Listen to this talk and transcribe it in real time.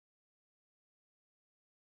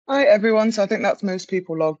Hi everyone, so I think that's most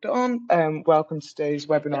people logged on. Welcome to today's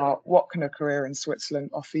webinar, What Can a Career in Switzerland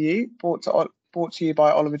Offer You? Brought to you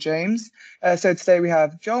by Oliver James. So today we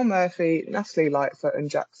have Joel Murphy, Natalie Lightfoot and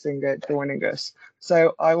Jack Singer joining us.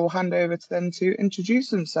 So I will hand over to them to introduce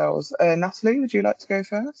themselves. Natalie, would you like to go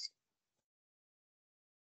first?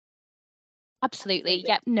 Absolutely.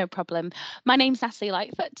 Yep, no problem. My name's Natalie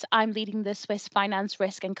Lightfoot. I'm leading the Swiss Finance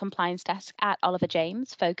Risk and Compliance Desk at Oliver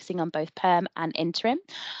James, focusing on both perm and interim.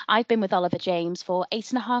 I've been with Oliver James for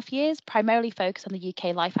 8.5 years, primarily focused on the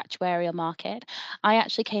UK life actuarial market. I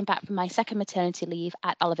actually came back from my second maternity leave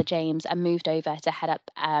at Oliver James and moved over to head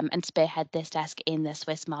up and spearhead this desk in the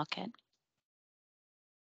Swiss market.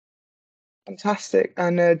 Fantastic.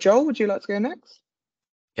 And Joel, would you like to go next?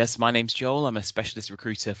 Yes, my name's Joel. I'm a specialist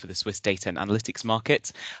recruiter for the Swiss data and analytics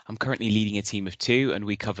market. I'm currently leading a team of two, and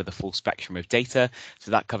we cover the full spectrum of data.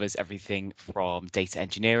 So that covers everything from data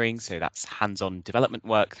engineering, so that's hands-on development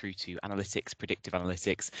work, through to analytics, predictive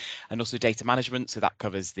analytics, and also data management. So that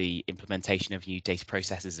covers the implementation of new data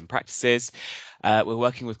processes and practices. We're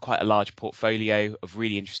working with quite a large portfolio of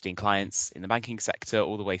really interesting clients in the banking sector,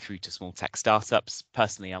 all the way through to small tech startups.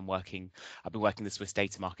 Personally, I've been working the Swiss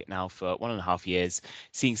data market now for 1.5 years,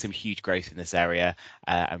 seeing some huge growth in this area,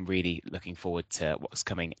 and really looking forward to what's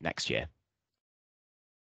coming next year.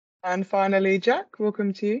 And finally, Jack,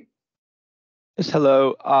 welcome to you. Yes,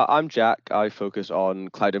 hello. I'm Jack. I focus on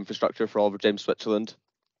cloud infrastructure for Oliver James Switzerland,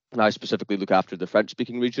 and I specifically look after the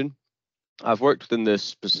French-speaking region. I've worked within this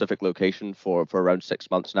specific location for around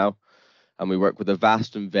 6 months now, and we work with a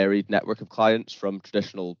vast and varied network of clients from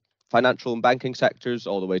traditional financial and banking sectors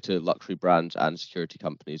all the way to luxury brands and security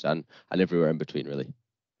companies and everywhere in between, really.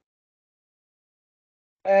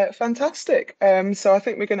 Fantastic. So I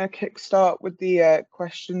think we're going to kickstart with the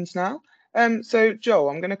questions now. So Joel,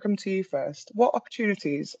 I'm going to come to you first. What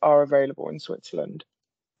opportunities are available in Switzerland?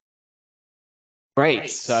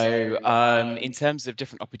 Great. So in terms of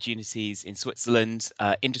different opportunities in Switzerland,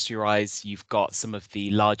 industry-wise, you've got some of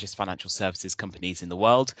the largest financial services companies in the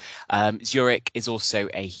world. Zurich is also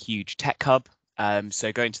a huge tech hub.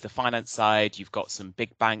 So going to the finance side, you've got some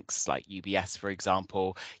big banks like UBS, for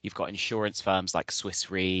example. You've got insurance firms like Swiss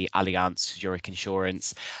Re, Allianz, Zurich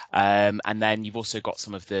Insurance. And then you've also got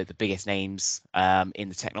some of the biggest names in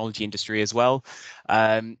the technology industry as well.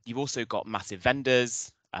 You've also got massive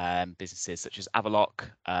vendors, businesses such as Avaloq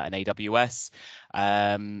and AWS.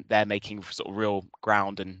 They're making sort of real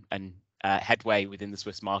ground and headway within the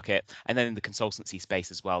Swiss market. And then in the consultancy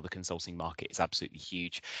space as well, the consulting market is absolutely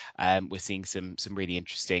huge. We're seeing some really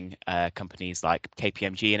interesting companies like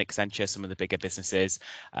KPMG and Accenture, some of the bigger businesses,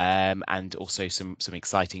 and also some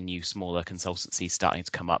exciting new smaller consultancies starting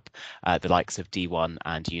to come up, the likes of D1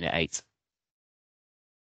 and Unit 8.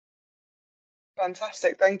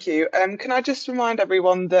 Fantastic, thank you. Can I just remind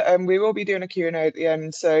everyone that we will be doing a Q&A at the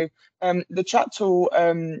end. So the chat tool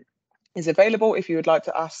is available if you would like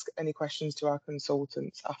to ask any questions to our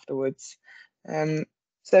consultants afterwards. So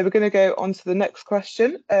we're going to go on to the next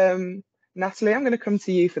question. Natalie, I'm going to come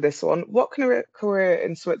to you for this one. What can a career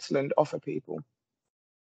in Switzerland offer people?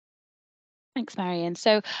 Thanks, Marion.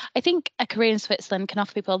 So I think a career in Switzerland can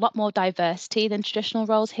offer people a lot more diversity than traditional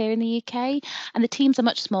roles here in the UK. And the teams are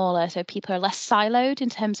much smaller, so people are less siloed in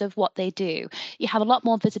terms of what they do. You have a lot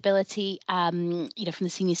more visibility, from the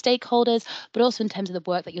senior stakeholders, but also in terms of the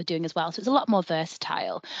work that you're doing as well. So it's a lot more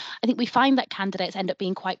versatile. I think we find that candidates end up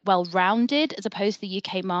being quite well-rounded as opposed to the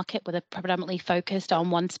UK market, where they're predominantly focused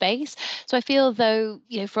on one space. So I feel though,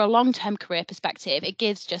 for a long-term career perspective, it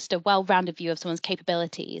gives just a well-rounded view of someone's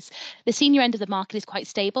capabilities. The senior end of the market is quite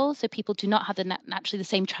stable, so people do not have naturally the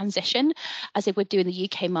same transition as they would do in the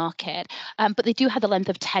UK market, but they do have the length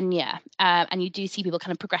of tenure, and you do see people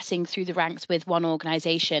kind of progressing through the ranks with one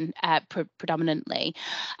organisation predominantly.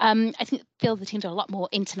 I feel the teams are a lot more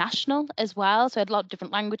international as well, so a lot of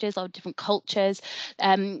different languages, a lot of different cultures.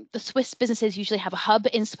 The Swiss businesses usually have a hub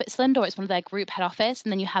in Switzerland, or it's one of their group head office,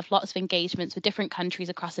 and then you have lots of engagements with different countries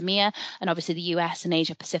across EMEA and obviously the US and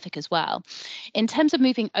Asia Pacific as well. In terms of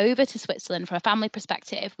moving over to Switzerland from a family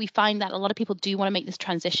perspective, we find that a lot of people do want to make this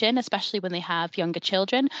transition, especially when they have younger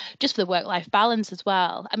children, just for the work-life balance as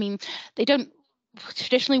well. I mean, they don't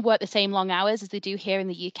traditionally work the same long hours as they do here in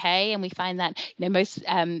the UK, and we find that most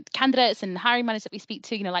candidates and hiring managers that we speak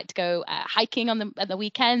to like to go hiking on the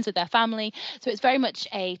weekends with their family. So it's very much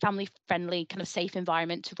a family-friendly kind of safe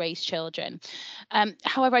environment to raise children.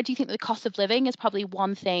 However, I do think that the cost of living is probably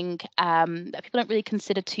one thing that people don't really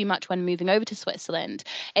consider too much when moving over to Switzerland,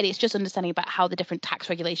 and it's just understanding about how the different tax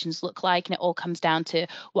regulations look like, and it all comes down to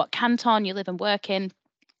what canton you live and work in.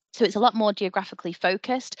 So it's a lot more geographically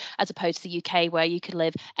focused as opposed to the UK, where you could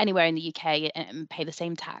live anywhere in the UK and pay the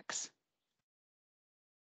same tax.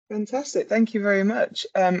 Fantastic. Thank you very much.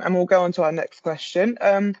 And we'll go on to our next question.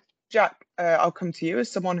 Jack, I'll come to you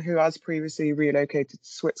as someone who has previously relocated to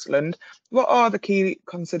Switzerland. What are the key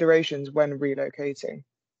considerations when relocating?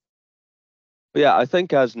 Yeah, I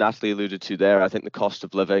think as Natalie alluded to there, I think the cost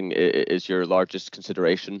of living is your largest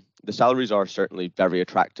consideration. The salaries are certainly very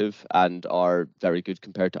attractive and are very good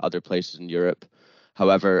compared to other places in Europe.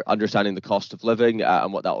 However, understanding the cost of living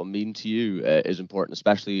and what that will mean to you is important,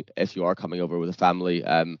 especially if you are coming over with a family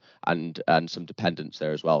and some dependents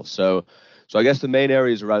there as well. So I guess the main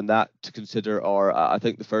areas around that to consider are, I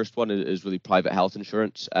think the first one is really private health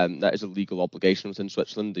insurance. That is a legal obligation within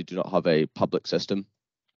Switzerland. They do not have a public system.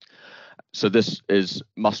 So this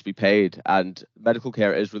must be paid, and medical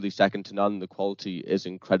care is really second to none. The quality is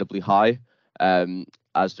incredibly high,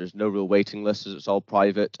 as there's no real waiting list, as it's all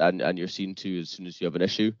private, and you're seen to as soon as you have an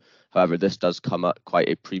issue. However, this does come at quite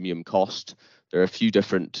a premium cost. There are a few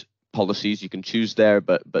different policies you can choose there,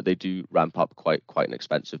 but they do ramp up quite an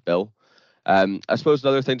expensive bill. I suppose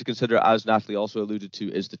another thing to consider, as Natalie also alluded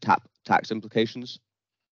to, is the tax implications.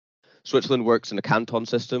 Switzerland works in a canton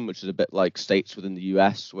system, which is a bit like states within the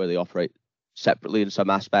US, where they operate separately in some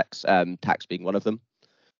aspects, tax being one of them.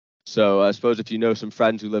 So I suppose if you know some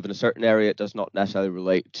friends who live in a certain area, it does not necessarily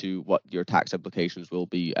relate to what your tax implications will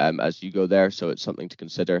be as you go there. So it's something to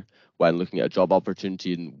consider when looking at a job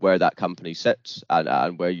opportunity and where that company sits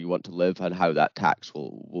and where you want to live and how that tax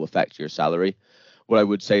will affect your salary. What I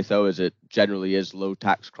would say, though, is it generally is low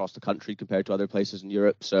tax across the country compared to other places in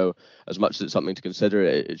Europe. So as much as it's something to consider,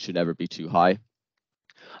 it should never be too high.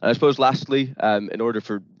 And I suppose lastly, in order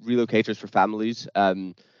for relocators for families,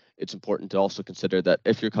 it's important to also consider that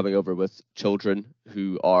if you're coming over with children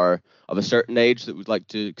who are of a certain age that would like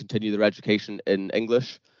to continue their education in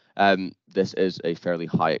English, this is a fairly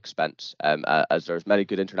high expense, as there's many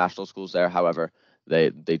good international schools there. However,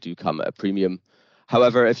 they do come at a premium.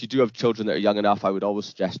 However, if you do have children that are young enough, I would always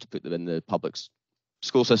suggest to put them in the public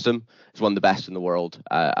school system. It's one of the best in the world,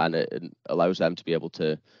 and it allows them to be able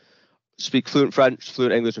to speak fluent French,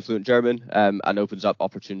 fluent English, or fluent German, and opens up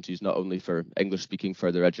opportunities not only for English speaking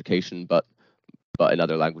further education, but in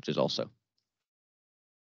other languages also.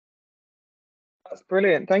 That's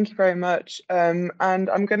brilliant. Thank you very much. And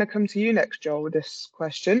I'm going to come to you next, Joel, with this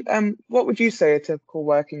question. What would you say a typical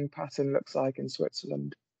working pattern looks like in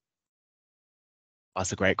Switzerland?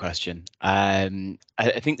 That's a great question. I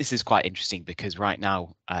think this is quite interesting because right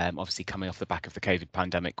now, obviously coming off the back of the COVID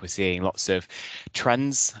pandemic, we're seeing lots of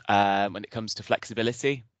trends when it comes to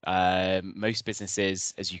flexibility. Most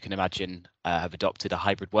businesses, as you can imagine, have adopted a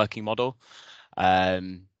hybrid working model,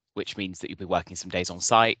 which means that you'll be working some days on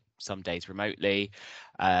site, some days remotely.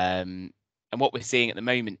 And what we're seeing at the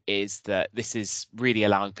moment is that this is really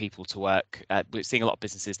allowing people to work. We're seeing a lot of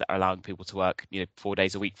businesses that are allowing people to work, 4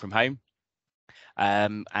 days a week from home.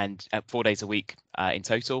 And 4 days a week in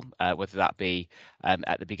total, whether that be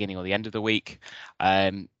at the beginning or the end of the week.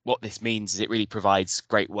 What this means is it really provides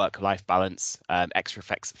great work-life balance, extra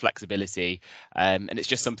flexibility, and it's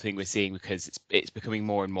just something we're seeing because it's becoming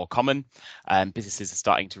more and more common. Businesses are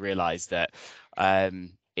starting to realise that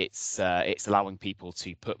it's allowing people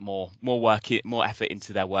to put more effort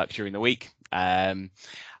into their work during the week. I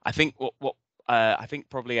think I think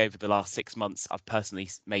probably over the last 6 months, I've personally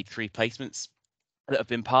made 3 placements that have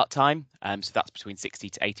been part-time, so that's between 60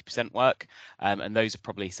 to 80% work, and those are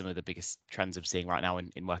probably some of the biggest trends I'm seeing right now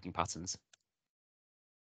in working patterns.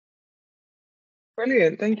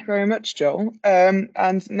 Brilliant. Thank you very much, Joel. And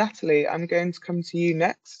Natalie, I'm going to come to you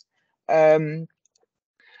next.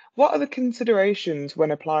 What are the considerations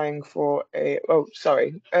when applying for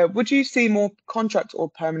would you see more contract or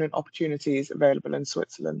permanent opportunities available in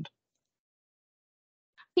Switzerland?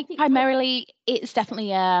 I think primarily it's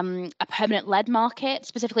definitely a permanent-led market,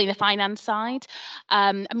 specifically the finance side.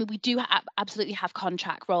 I mean, we do absolutely have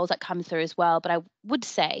contract roles that come through as well, but I would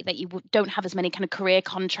say that you don't have as many kind of career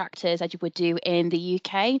contractors as you would do in the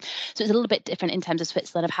UK. So it's a little bit different in terms of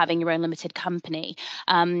Switzerland of having your own limited company.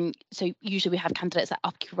 So usually we have candidates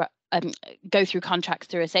that go through contracts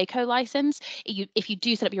through a SACO license. If you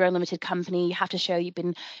do set up your own limited company, you have to show you've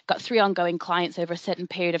got 3 ongoing clients over a certain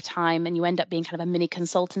period of time, and you end up being kind of a mini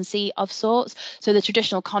consultancy of sorts. So the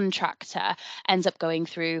traditional contractor ends up going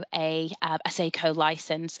through a SACO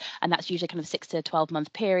license, and that's usually kind of 6 to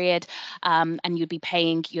 12-month period, and you'd be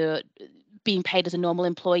being paid as a normal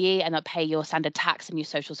employee, and they'll pay your standard tax and your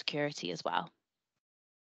social security as well.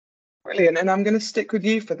 Brilliant. And I'm going to stick with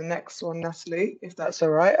you for the next one, Natalie, if that's all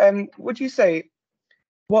right. Would you say,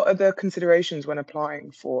 what are the considerations when applying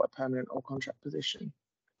for a permanent or contract position?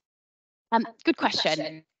 Good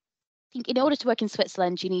question. I think in order to work in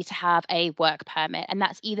Switzerland, you need to have a work permit, and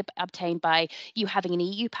that's either obtained by you having an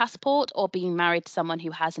EU passport or being married to someone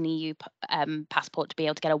who has an EU passport to be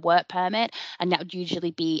able to get a work permit. And that would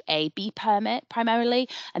usually be a B permit primarily,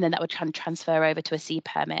 and then that would transfer over to a C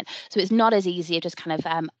permit. So it's not as easy as just kind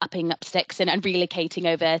of upping up sticks and relocating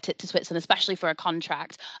over to Switzerland, especially for a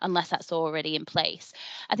contract, unless that's already in place.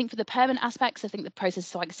 I think for the permanent aspects, I think the process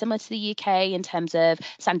is quite similar to the UK in terms of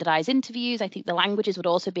standardized interviews. I think the languages would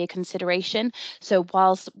also be a consideration. So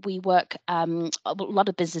whilst we work, a lot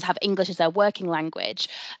of businesses have English as their working language,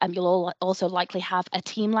 you'll also likely have a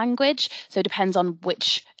team language. So it depends on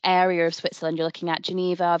which area of Switzerland you're looking at.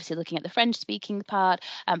 Geneva, obviously looking at the French-speaking part,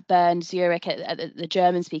 Bern, Zurich, at the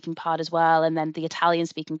German-speaking part as well, and then the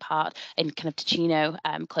Italian-speaking part in kind of Ticino,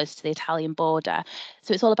 close to the Italian border.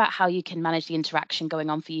 So it's all about how you can manage the interaction going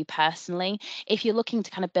on for you personally. If you're looking to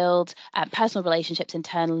kind of build personal relationships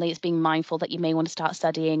internally, it's being mindful that you may want to start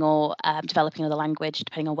studying or developing another language,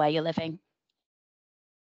 depending on where you're living.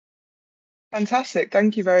 Fantastic,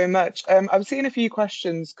 thank you very much. I've seen a few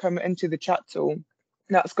questions come into the chat tool.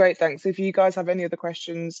 That's great, thanks. If you guys have any other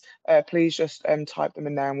questions, please just type them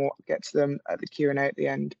in there and we'll get to them at the Q&A at the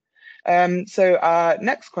end. So our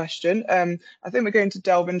next question, I think we're going to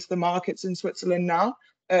delve into the markets in Switzerland now.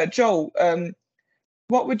 Joel,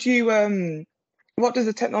 what does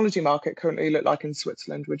the technology market currently look like in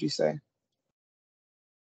Switzerland, would you say?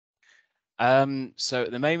 So at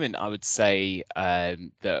the moment, I would say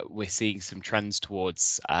that we're seeing some trends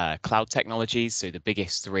towards cloud technologies. So the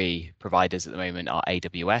biggest three providers at the moment are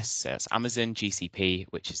AWS, so that's Amazon, GCP,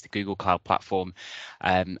 which is the Google Cloud Platform,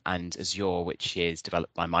 and Azure, which is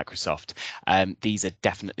developed by Microsoft. These are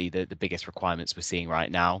definitely the biggest requirements we're seeing right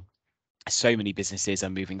now. So many businesses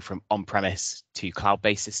are moving from on-premise to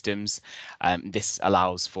cloud-based systems. This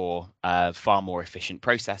allows for far more efficient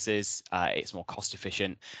processes. It's more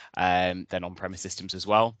cost-efficient than on-premise systems as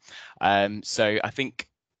well. So I think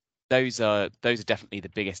those are definitely the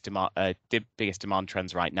biggest demand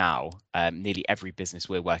trends right now. Nearly every business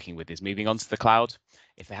we're working with is moving onto the cloud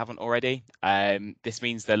if they haven't already. This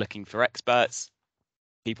means they're looking for experts,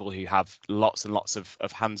 people who have lots and lots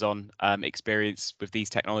of hands-on experience with these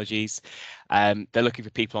technologies. They're looking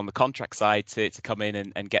for people on the contract side to come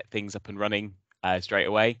in and get things up and running straight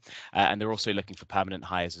away. And they're also looking for permanent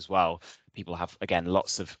hires as well. People have, again,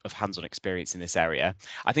 lots of hands-on experience in this area.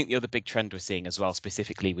 I think the other big trend we're seeing as well,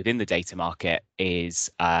 specifically within the data market,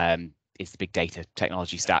 is the big data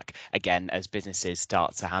technology stack. Again, as businesses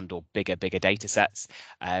start to handle bigger data sets,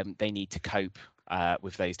 they need to cope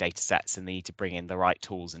with those data sets, and they need to bring in the right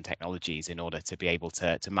tools and technologies in order to be able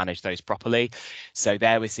to manage those properly. So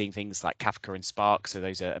there we're seeing things like Kafka and Spark. So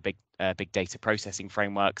those are big data processing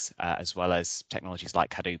frameworks, as well as technologies like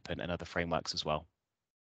Hadoop and other frameworks as well.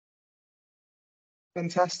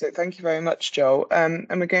 Fantastic, thank you very much, Joel. And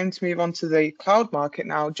we're going to move on to the cloud market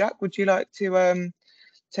now. Jack, would you like to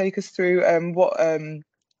take us through what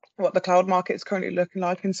the cloud market is currently looking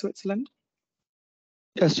like in Switzerland?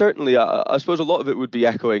 Yeah, certainly. I suppose a lot of it would be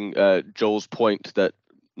echoing Joel's point that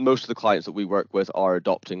most of the clients that we work with are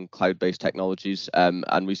adopting cloud-based technologies, and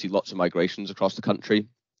we see lots of migrations across the country.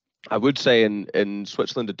 I would say in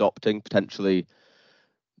Switzerland, adopting potentially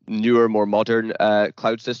newer, more modern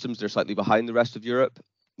cloud systems, they're slightly behind the rest of Europe.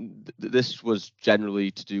 This was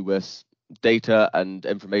generally to do with data and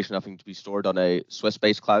information having to be stored on a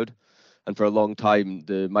Swiss-based cloud. And for a long time,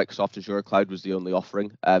 the Microsoft Azure cloud was the only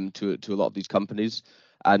offering to a lot of these companies.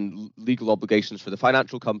 And legal obligations for the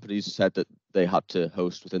financial companies said that they had to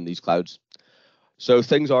host within these clouds. So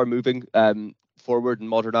things are moving forward and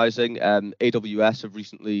modernizing. AWS have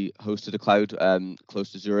recently hosted a cloud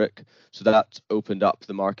close to Zurich. So that opened up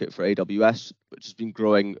the market for AWS, which has been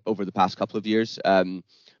growing over the past couple of years.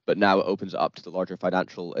 But now it opens it up to the larger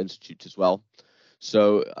financial institutes as well.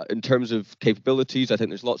 So in terms of capabilities, I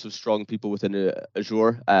think there's lots of strong people within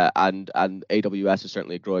Azure, and AWS is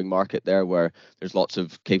certainly a growing market there where there's lots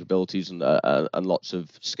of capabilities and lots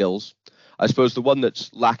of skills. I suppose the one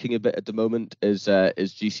that's lacking a bit at the moment is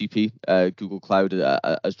GCP, Google Cloud,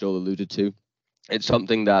 as Joel alluded to. It's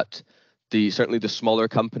something that certainly the smaller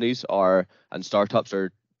companies and startups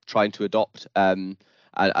are trying to adopt. And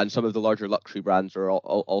some of the larger luxury brands are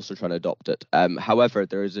also trying to adopt it. However,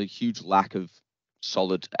 there is a huge lack of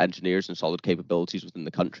solid engineers and solid capabilities within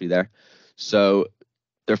the country there. So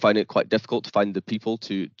they're finding it quite difficult to find the people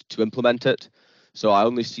to implement it. So I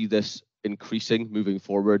only see this increasing moving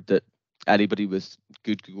forward, that anybody with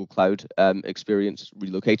good Google Cloud experience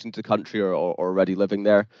relocating to the country or already living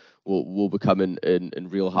there will become in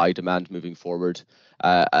real high demand moving forward.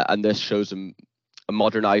 And this shows them a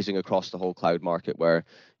modernizing across the whole cloud market, where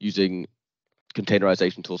using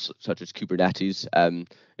containerization tools such as Kubernetes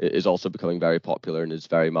is also becoming very popular and is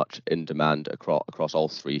very much in demand across all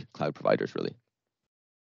three cloud providers, really.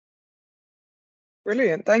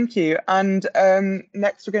 Brilliant, thank you. And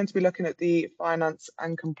next, we're going to be looking at the finance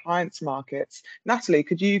and compliance markets. Natalie,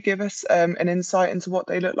 could you give us an insight into what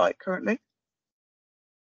they look like currently?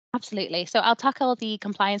 Absolutely. So I'll tackle the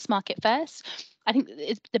compliance market first. I think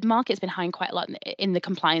the market's been hiring quite a lot in the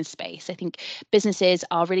compliance space. I think businesses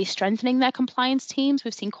are really strengthening their compliance teams.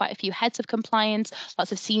 We've seen quite a few heads of compliance,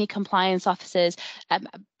 lots of senior compliance officers,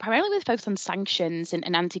 primarily with focus on sanctions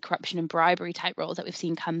and anti-corruption and bribery type roles that we've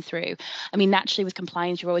seen come through. I mean, naturally with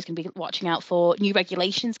compliance, you're always going to be watching out for new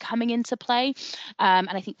regulations coming into play. And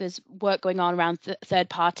I think there's work going on around third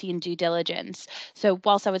party and due diligence. So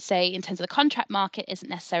whilst I would say in terms of the contract market isn't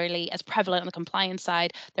necessarily as prevalent on the compliance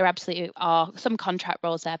side, there absolutely are some contract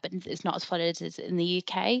roles there, but it's not as flooded as in the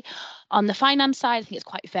UK. On the finance side, I think it's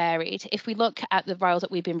quite varied. If we look at the roles that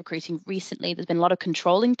we've been recruiting recently, there's been a lot of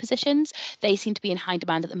controlling positions. They seem to be in high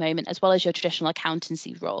demand at the moment, as well as your traditional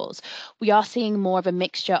accountancy roles. We are seeing more of a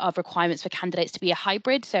mixture of requirements for candidates to be a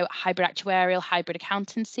hybrid, so hybrid actuarial, hybrid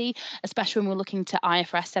accountancy, especially when we're looking to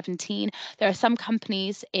IFRS 17. There are some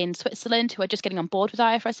companies in Switzerland who are just getting on board with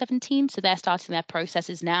IFRS 17, so they're starting their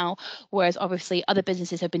processes now, whereas obviously other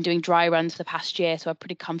businesses have been doing dry runs for the past year, so are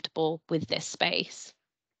pretty comfortable with this space.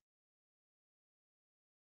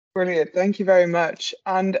 Brilliant, thank you very much.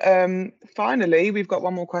 And finally, we've got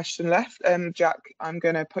one more question left. Jack, I'm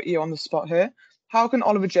going to put you on the spot here. How can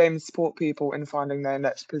Oliver James support people in finding their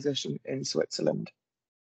next position in Switzerland?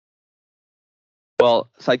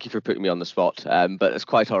 Well, thank you for putting me on the spot, but it's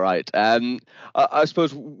quite all right. I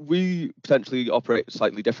suppose we potentially operate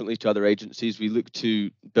slightly differently to other agencies. We look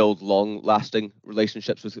to build long-lasting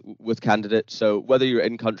relationships with candidates. So whether you're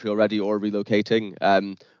in country already or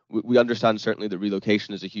relocating, we understand certainly that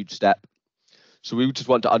relocation is a huge step. So we just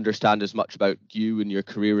want to understand as much about you and your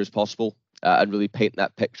career as possible, and really paint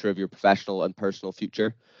that picture of your professional and personal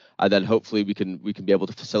future. And then hopefully we can be able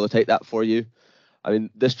to facilitate that for you. I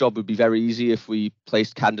mean, this job would be very easy if we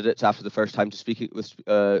placed candidates after the first time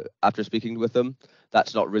after speaking with them.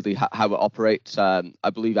 That's not really how it operates. I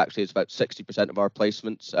believe actually it's about 60% of our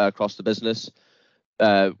placements across the business.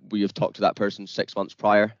 We have talked to that person 6 months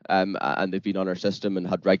prior, and they've been on our system and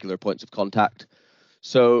had regular points of contact.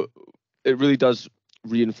 So it really does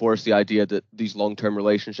reinforce the idea that these long-term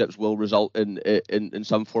relationships will result in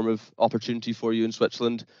some form of opportunity for you in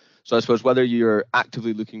Switzerland. So I suppose whether you're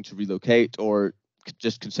actively looking to relocate or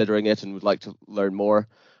just considering it and would like to learn more,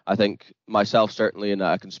 I think myself certainly, and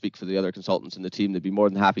I can speak for the other consultants in the team, they'd be more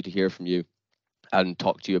than happy to hear from you and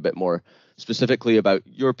talk to you a bit more specifically about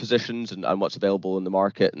your positions and what's available in the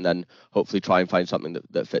market, and then hopefully try and find something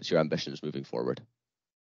that fits your ambitions moving forward.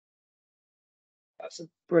 That's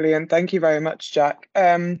brilliant. Thank you very much, Jack.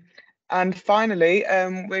 And finally,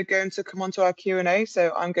 we're going to come on to our Q&A.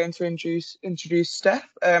 So I'm going to introduce Steph,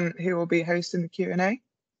 who will be hosting the Q&A.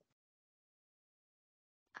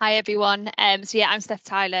 Hi everyone. So yeah, I'm Steph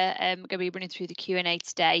Tyler. I'm going to be running through the Q&A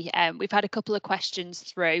today. We've had a couple of questions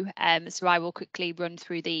through, so I will quickly run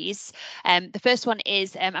through these. The first one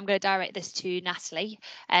is, I'm going to direct this to Natalie.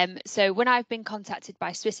 So when I've been contacted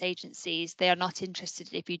by Swiss agencies, they are not interested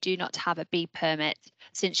if you do not have a B permit,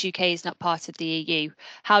 since UK is not part of the EU.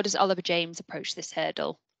 How does Oliver James approach this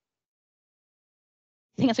hurdle?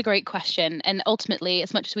 I think that's a great question, and ultimately,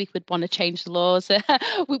 as much as we would want to change the laws,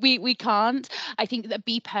 we can't. I think that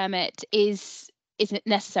B permit isn't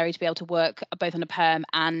necessary to be able to work both on a perm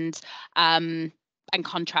and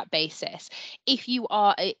contract basis. If you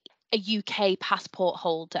are a UK passport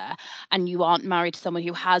holder and you aren't married to someone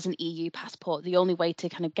who has an EU passport, the only way to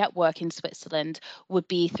kind of get work in Switzerland would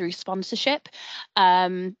be through sponsorship.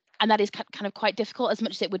 And that is kind of quite difficult, as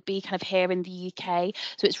much as it would be kind of here in the UK.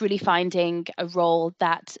 So it's really finding a role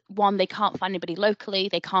that, one, they can't find anybody locally,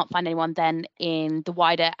 they can't find anyone then in the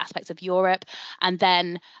wider aspects of Europe, and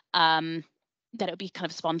then it would be kind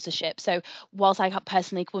of sponsorship. So whilst I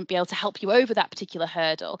personally wouldn't be able to help you over that particular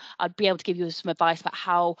hurdle, I'd be able to give you some advice about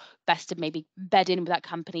how best to maybe bed in with that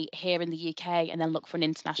company here in the UK and then look for an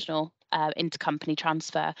international intercompany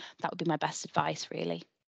transfer. That would be my best advice, really.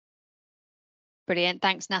 Brilliant,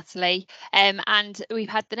 thanks Natalie. And we've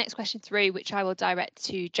had the next question through, which I will direct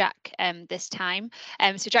to Jack this time.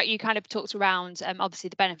 So Jack, you kind of talked around obviously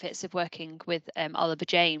the benefits of working with Oliver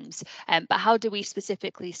James, but how do we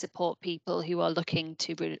specifically support people who are looking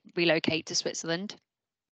to relocate to Switzerland?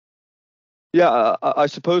 Yeah, I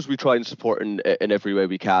suppose we try and support in every way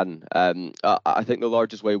we can. I think the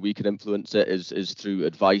largest way we can influence it is through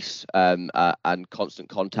advice and constant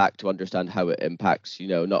contact to understand how it impacts,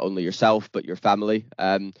 not only yourself but your family.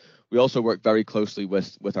 We also work very closely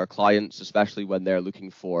with our clients, especially when they're looking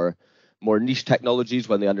for more niche technologies,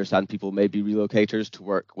 when they understand people may be relocators, to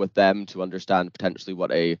work with them to understand potentially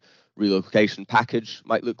what a relocation package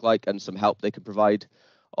might look like and some help they can provide.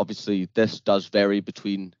 Obviously, this does vary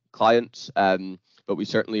between clients, but we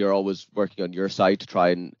certainly are always working on your side to try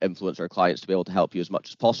and influence our clients to be able to help you as much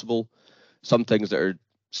as possible. Some things that are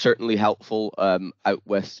certainly helpful out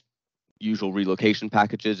with usual relocation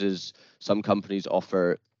packages is some companies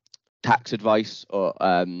offer tax advice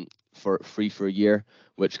for free for a year,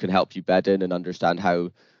 which can help you bed in and understand how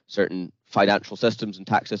certain financial systems and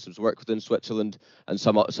tax systems work within Switzerland. And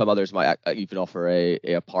some others might even offer a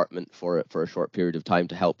apartment for a short period of time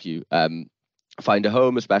to help you find a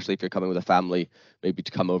home, especially if you're coming with a family, maybe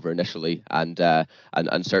to come over initially and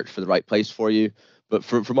search for the right place for you. But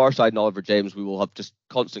from our side in Oliver James, we will have just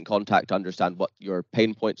constant contact to understand what your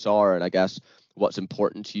pain points are, and I guess what's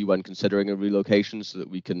important to you when considering a relocation, so that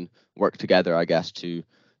we can work together, I guess, to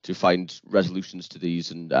find resolutions to these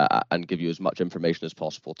and give you as much information as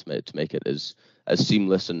possible to make it as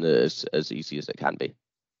seamless and as easy as it can be.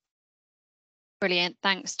 Brilliant,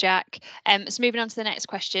 thanks, Jack. So moving on to the next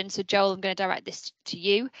question. So Joel, I'm going to direct this to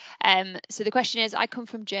you. So the question is, I come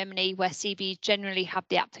from Germany, where CVs generally have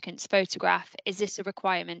the applicant's photograph. Is this a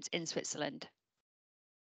requirement in Switzerland?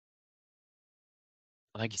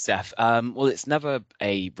 Thank you, Steph. Well, it's never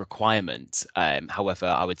a requirement. However,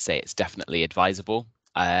 I would say it's definitely advisable.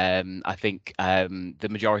 I think the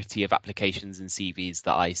majority of applications and CVs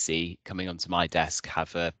that I see coming onto my desk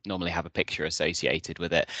normally have a picture associated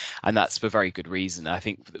with it, and that's for very good reason. I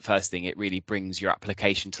think for the first thing, it really brings your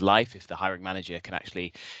application to life. If the hiring manager can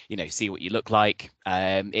actually, see what you look like,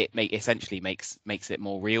 it essentially makes it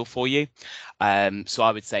more real for you. So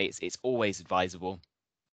I would say it's always advisable.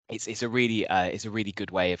 It's a really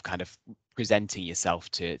good way of kind of presenting yourself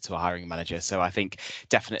to a hiring manager. So I think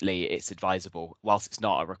definitely it's advisable. Whilst it's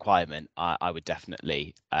not a requirement, I would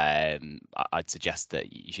definitely I'd suggest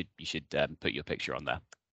that you should put your picture on there.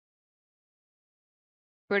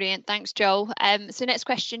 Brilliant, thanks, Joel. So next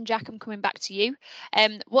question, Jack, I'm coming back to you.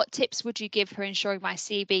 What tips would you give for ensuring my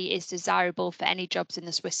CV is desirable for any jobs in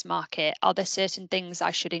the Swiss market? Are there certain things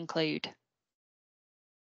I should include?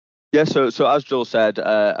 Yeah, so as Joel said,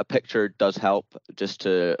 a picture does help, just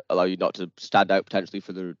to allow you not to stand out potentially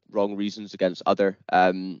for the wrong reasons against other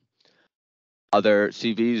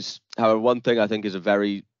CVs. However, one thing I think is a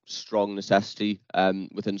very strong necessity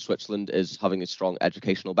within Switzerland is having a strong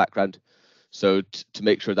educational background. So to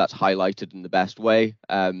make sure that's highlighted in the best way,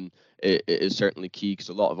 it is certainly key, because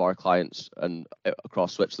a lot of our clients and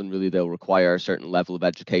across Switzerland, really, they'll require a certain level of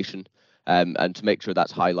education. And to make sure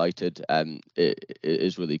that's highlighted it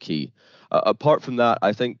is really key. Apart from that,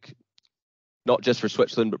 I think not just for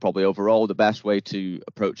Switzerland, but probably overall, the best way to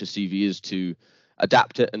approach a CV is to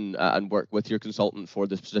adapt it and work with your consultant for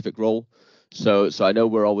the specific role. So I know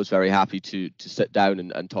we're always very happy to sit down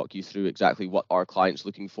and talk you through exactly what our client's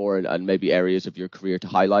looking for and maybe areas of your career to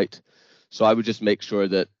highlight. So I would just make sure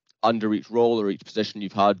that under each role or each position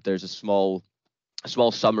you've had, there's a small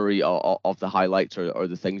summary of the highlights or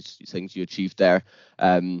the things you achieved there.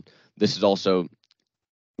 This is also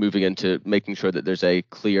moving into making sure that there's a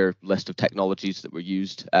clear list of technologies that were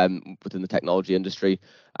used within the technology industry,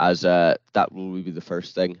 as that will be the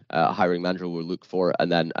first thing a hiring manager will look for,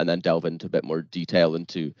 and then delve into a bit more detail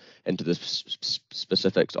into the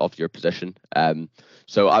specifics of your position.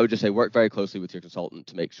 So I would just say work very closely with your consultant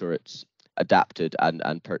to make sure it's adapted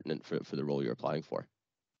and pertinent for the role you're applying for.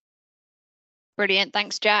 Brilliant,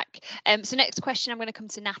 thanks, Jack. So next question, I'm going to come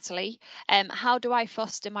to Natalie. How do I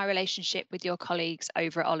foster my relationship with your colleagues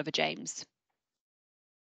over at Oliver James?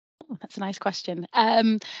 Oh, that's a nice question.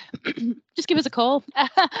 Just give us a call.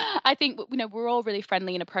 I think we're all really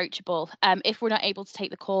friendly and approachable. If we're not able to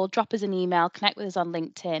take the call, drop us an email, connect with us on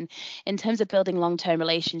LinkedIn. In terms of building long-term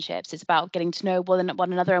relationships, it's about getting to know one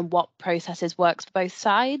another and what processes works for both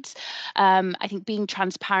sides. I think being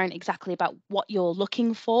transparent exactly about what you're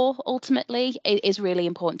looking for ultimately is really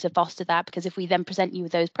important to foster that, because if we then present you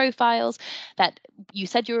with those profiles that you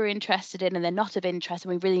said you were interested in and they're not of interest,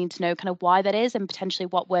 and we really need to know kind of why that is and potentially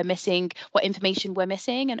what we're missing, what information we're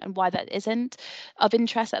missing, and why that isn't of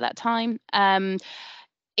interest at that time.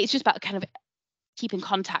 It's just about kind of keeping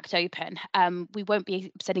contact open. We won't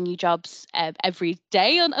be sending you jobs every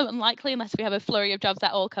day, unlikely, unless we have a flurry of jobs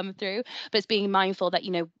that all come through. But it's being mindful that,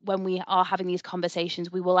 when we are having these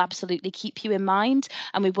conversations, we will absolutely keep you in mind,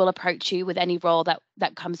 and we will approach you with any role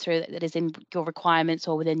that comes through that is in your requirements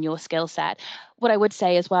or within your skill set. What I would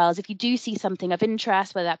say as well is, if you do see something of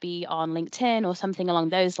interest, whether that be on LinkedIn or something along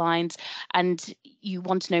those lines, and you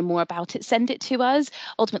want to know more about it, send it to us.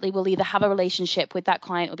 Ultimately, we'll either have a relationship with that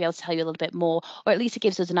client, we'll be able to tell you a little bit more, or at least it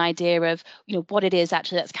gives us an idea of, you know, what it is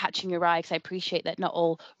actually that's catching your eye, because I appreciate that not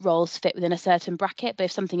all roles fit within a certain bracket, but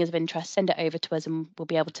if something is of interest, send it over to us and we'll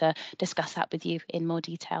be able to discuss that with you in more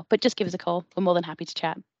detail. But just give us a call. We're more than happy to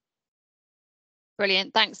chat.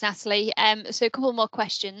 Brilliant. Thanks, Natalie. So a couple more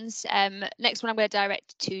questions. Next one I'm going to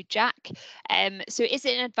direct to Jack. So is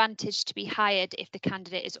it an advantage to be hired if the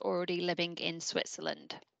candidate is already living in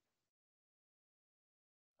Switzerland?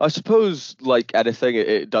 I suppose, like anything,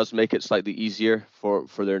 it does make it slightly easier for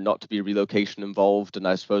there not to be relocation involved, and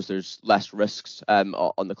I suppose there's less risks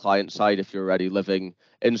on the client side if you're already living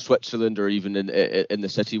in Switzerland or even in the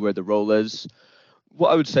city where the role is.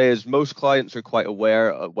 What I would say is most clients are quite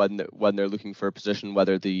aware when they're looking for a position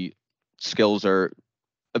whether the skills are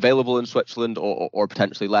available in Switzerland or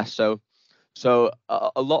potentially less so. So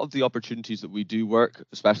a lot of the opportunities that we do work,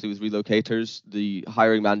 especially with relocators, the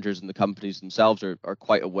hiring managers and the companies themselves are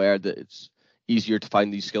quite aware that it's easier to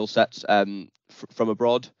find these skill sets from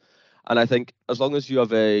abroad. And I think as long as you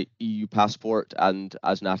have a EU passport and,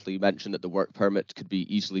 as Natalie mentioned, that the work permit could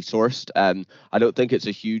be easily sourced, I don't think it's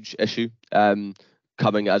a huge issue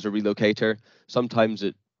coming as a relocator. Sometimes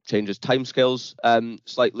it changes timescales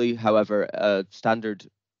slightly. However, a standard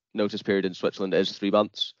notice period in Switzerland is 3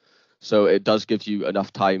 months. So it does give you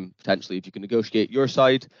enough time, potentially, if you can negotiate your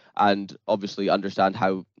side and obviously understand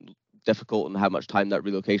how difficult and how much time that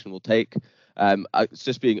relocation will take. It's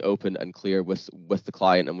just being open and clear with the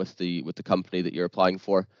client and with the company that you're applying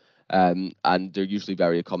for. And they're usually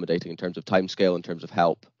very accommodating in terms of timescale, in terms of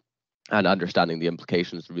help, and understanding the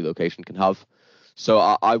implications the relocation can have. So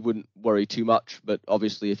I wouldn't worry too much, but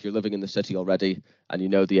obviously if you're living in the city already and you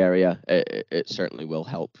know the area, it certainly will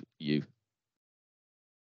help you.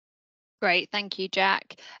 Great, thank you,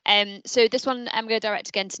 Jack. So this one I'm going to direct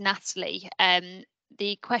again to Natalie.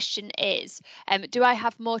 The question is, do I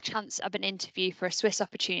have more chance of an interview for a Swiss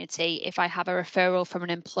opportunity if I have a referral from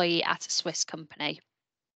an employee at a Swiss company?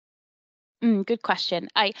 Good question.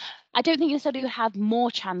 I don't think necessarily you have more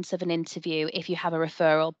chance of an interview if you have a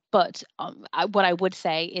referral, but what I would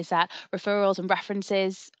say is that referrals and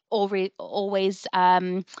references always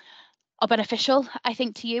are beneficial, I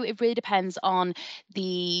think, to you. It really depends on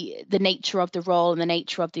the nature of the role and the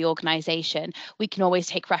nature of the organization. We can always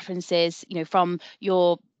take references, you know, from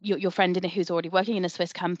your friend who's already working in a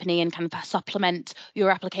Swiss company and kind of supplement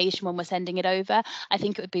your application when we're sending it over. I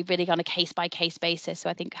think it would be really on a case-by-case basis. So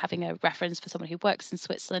I think having a reference for someone who works in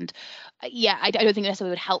Switzerland, I don't think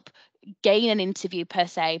necessarily would help gain an interview per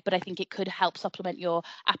se, but I think it could help supplement your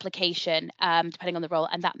application depending on the role,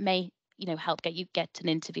 and that may, you know, help get an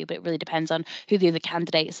interview, but it really depends on who the other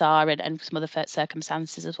candidates are and some other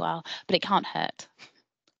circumstances as well, but it can't hurt.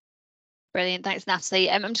 Brilliant, thanks, Natalie.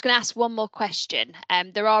 I'm just going to ask one more question.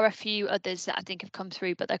 There are a few others that I think have come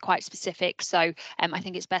through, but they're quite specific. So I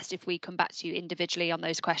think it's best if we come back to you individually on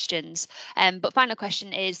those questions. But final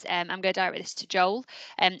question is, I'm going to direct this to Joel.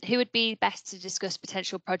 Who would be best to discuss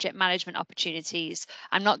potential project management opportunities?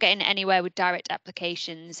 I'm not getting anywhere with direct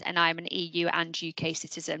applications and I'm an EU and UK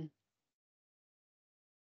citizen.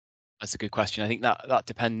 That's a good question. I think that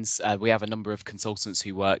depends. We have a number of consultants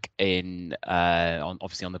who work in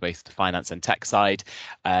obviously on both the finance and tech side.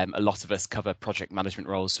 A lot of us cover project management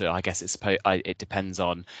roles, so I guess it depends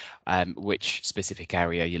on which specific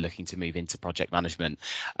area you're looking to move into project management.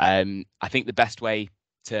 I think the best way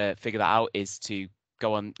to figure that out is to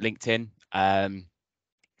go on LinkedIn.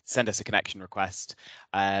 Send us a connection request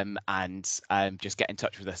and just get in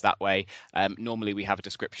touch with us that way. Normally we have a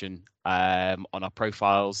description on our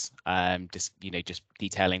profiles, just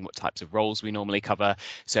detailing what types of roles we normally cover,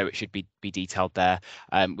 so it should be detailed there.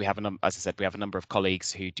 We have as I said, we have a number of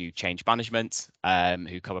colleagues who do change management,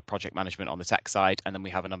 who cover project management on the tech side, and then we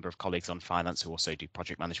have a number of colleagues on finance who also do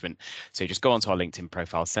project management. So just go onto our LinkedIn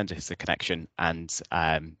profile, send us a connection, and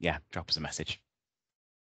yeah, drop us a message.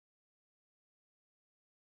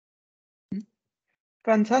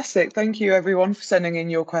 Fantastic. Thank you, everyone, for sending in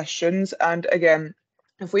your questions. And again,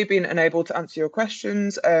 if we've been unable to answer your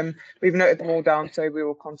questions, we've noted them all down, so we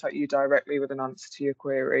will contact you directly with an answer to your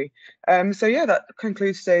query. So yeah, that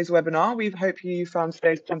concludes today's webinar. We hope you found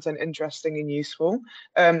today's content interesting and useful.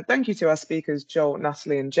 Thank you to our speakers, Joel,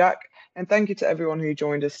 Natalie, and Jack. And thank you to everyone who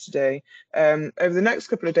joined us today. Over the next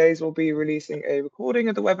couple of days, we'll be releasing a recording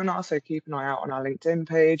of the webinar, so keep an eye out on our LinkedIn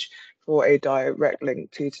page for a direct link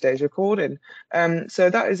to today's recording. So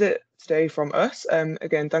that is it today from us.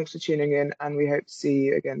 Again, thanks for tuning in, and we hope to see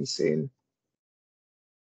you again soon.